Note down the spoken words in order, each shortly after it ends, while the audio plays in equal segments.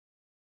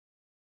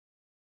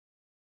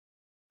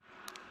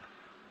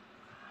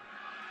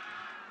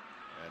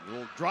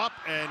Little drop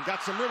and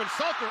got some room, and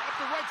Salter up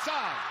the right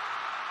side.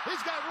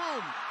 He's got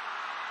room.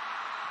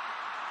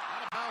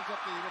 Out of bounds up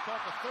the, we'll call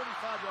it the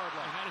 35-yard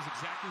line. And that is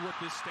exactly what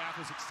this staff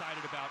was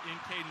excited about in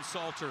Caden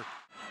Salter.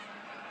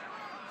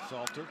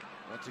 Salter,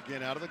 once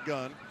again out of the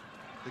gun.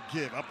 The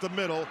give up the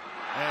middle,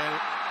 and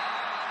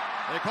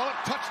they call it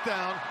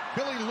touchdown.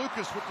 Billy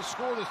Lucas with the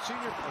score, the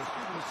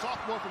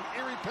sophomore from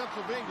Erie,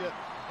 Pennsylvania,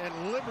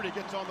 and Liberty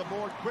gets on the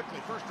board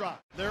quickly. First drive.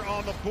 They're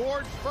on the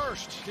board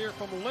first here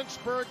from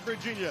Lynchburg,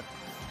 Virginia.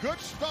 Good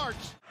start.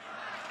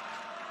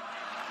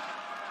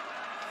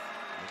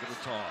 Look at the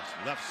toss.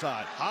 Left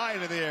side, high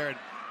into the air. And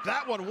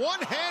that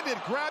one-handed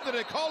grab that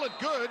they call it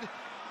good.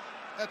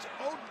 That's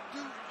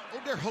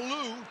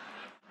Oderhalu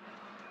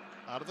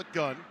out of the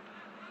gun.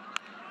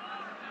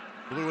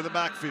 Blue in the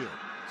backfield.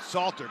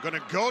 Salter going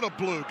to go to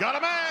Blue. Got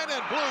a man,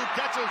 and Blue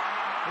catches.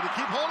 Did he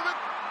keep hold of it?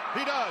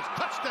 He does.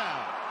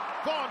 Touchdown.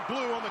 Vaughn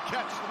Blue on the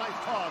catch. A nice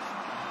toss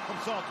from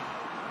Salter.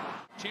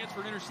 Chance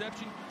for an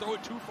interception. Throw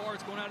it too far.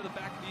 It's going out of the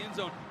back of the end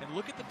zone. And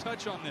look at the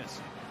touch on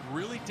this.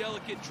 Really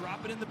delicate.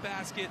 Drop it in the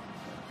basket.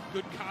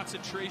 Good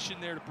concentration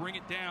there to bring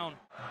it down.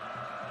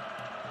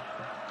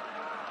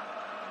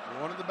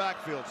 One in the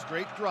backfield.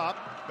 Straight drop.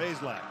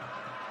 Bazelak.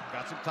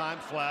 Got some time.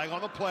 Flag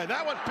on the play.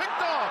 That one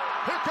picked off.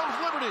 Here comes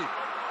Liberty.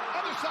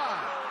 Other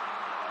side.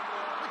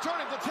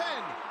 Returning to 10,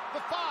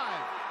 the 5,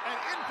 and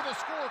in for the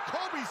score.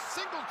 Kobe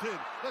Singleton,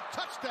 the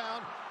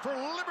touchdown for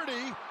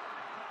Liberty.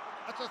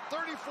 That's a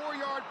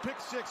 34-yard pick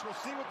six. We'll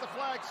see what the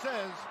flag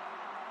says.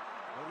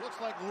 It looks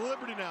like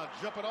Liberty now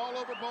jumping all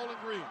over Bowling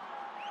Green.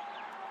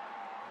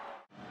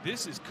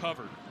 This is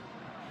covered.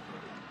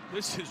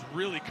 This is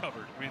really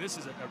covered. I mean, this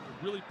is a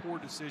really poor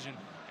decision.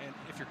 And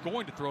if you're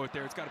going to throw it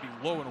there, it's got to be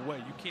low and away.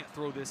 You can't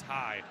throw this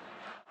high.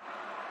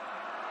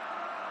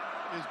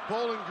 Is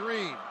Bowling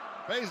Green.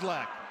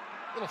 Bazelak,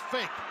 little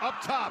fake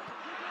up top.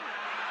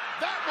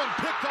 That one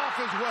picked off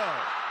as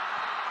well.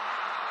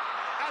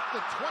 At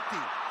the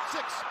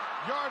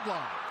 26-yard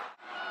line.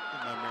 In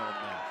my Maryland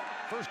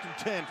math. First and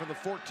 10 from the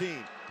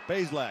 14.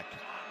 Bazelak,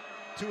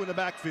 2 in the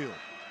backfield.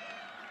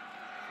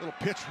 Little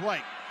pitch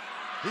right.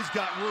 He's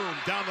got room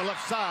down the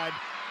left side.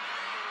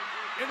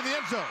 Into the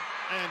end zone.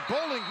 And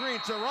Bowling Green,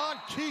 Teron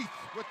Keith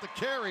with the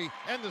carry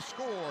and the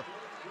score.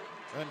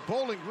 And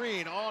Bowling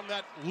Green on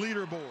that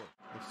leaderboard.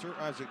 If Sir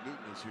Isaac Newton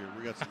is here,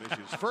 we got some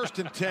issues. First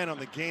and 10 on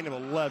the gain of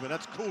 11.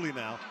 That's Cooley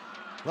now.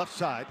 Left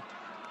side.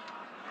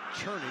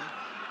 Churning.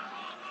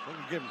 We're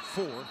going to give him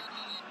 4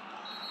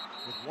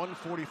 with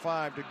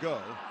 1:45 to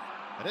go.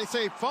 And they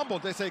say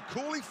fumbled. They say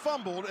Cooley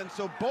fumbled, and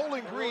so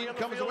Bowling Green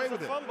comes away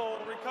with it. Fumble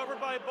recovered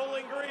by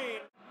Bowling Green.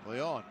 Play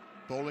on.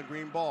 Bowling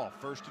Green ball.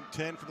 First and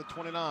 10 for the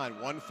 29.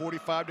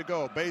 1:45 to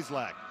go.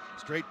 Bazelak.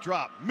 Straight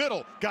drop.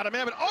 Middle. Got a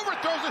man, but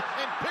overthrows it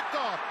and picked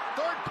off.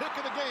 Third pick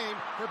of the game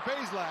for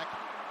Bazelak.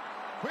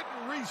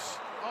 Quentin Reese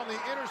on the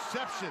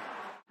interception.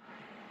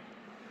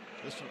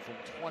 This one from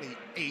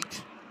 28.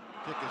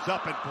 Kick is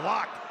up and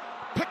blocked.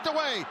 Picked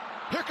away.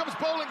 Here comes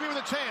Bowling Green with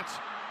a chance.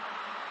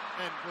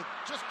 And with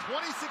just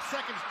 26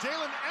 seconds,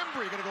 Jalen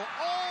Embry going to go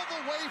all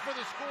the way for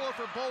the score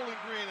for Bowling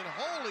Green. And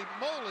holy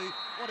moly,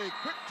 what a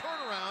quick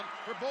turnaround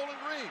for Bowling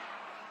Green.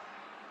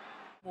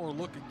 More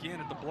look again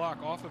at the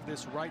block off of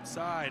this right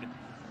side.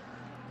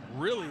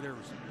 Really,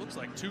 looks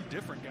like 2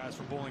 different guys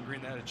for Bowling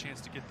Green that had a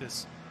chance to get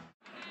this.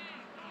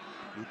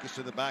 Lucas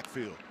in the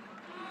backfield.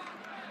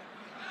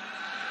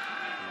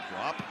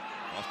 Drop.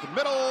 Off the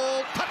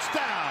middle.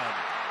 Touchdown!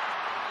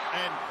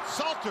 And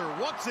Salter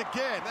once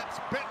again. That's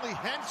Bentley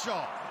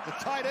Henshaw, the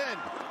tight end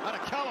out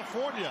of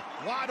California.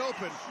 Wide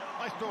open.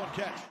 Nice throw and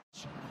catch.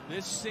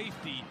 This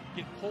safety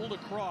get pulled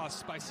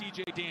across by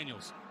C.J.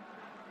 Daniels.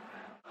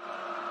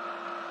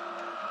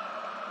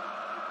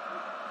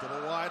 To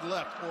the wide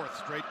left. Orth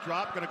straight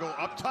drop. Going to go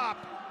up top.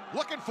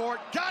 Looking for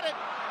it. Got it.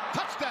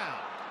 Touchdown.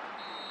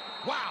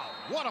 Wow,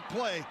 what a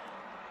play.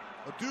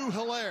 Adu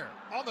Hilaire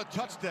on the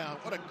touchdown.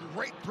 What a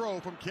great throw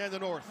from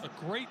Camden North. A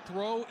great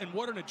throw, and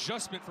what an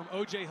adjustment from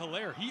O.J.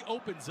 Hilaire. He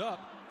opens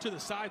up to the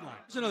sideline.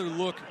 Here's another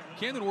look.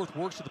 Camden North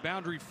works to the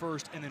boundary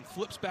first and then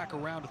flips back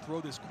around to throw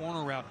this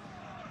corner route.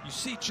 You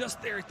see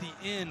just there at the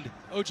end,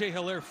 O.J.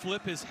 Hilaire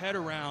flip his head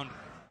around.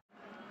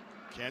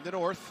 Camden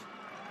North.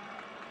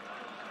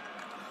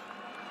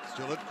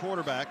 Still at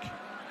quarterback.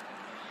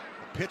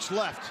 The pitch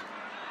left.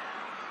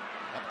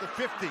 Up to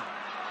 50.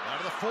 Down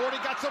to the 40,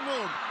 got some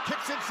room.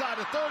 Kicks inside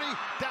the 30,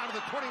 down to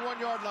the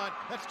 21-yard line.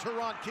 That's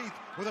Teron Keith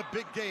with a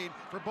big gain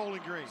for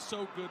Bowling Green.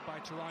 So good by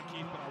Teron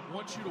Keith, but I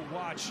want you to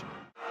watch.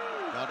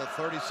 Down to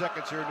 30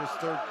 seconds here in this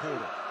third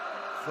quarter.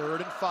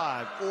 3rd and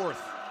 5.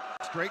 Orth,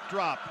 straight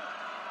drop.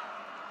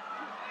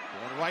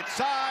 Going right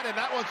side, and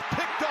that one's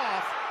picked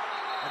off.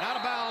 And out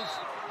of bounds,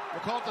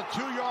 we'll call it the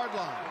 2-yard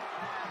line.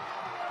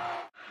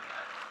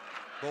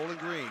 Bowling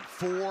Green,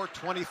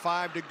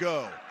 4:25 to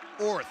go.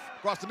 Orth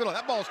across the middle.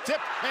 That ball's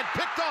tipped and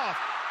picked off.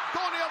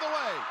 Going the other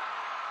way.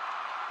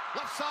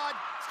 Left side,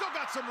 still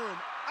got some room.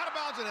 Out of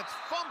bounds, and it's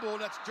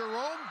fumbled. That's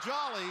Jerome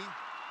Jolly.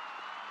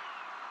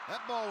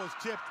 That ball was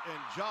tipped, and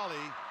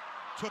Jolly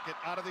took it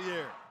out of the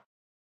air.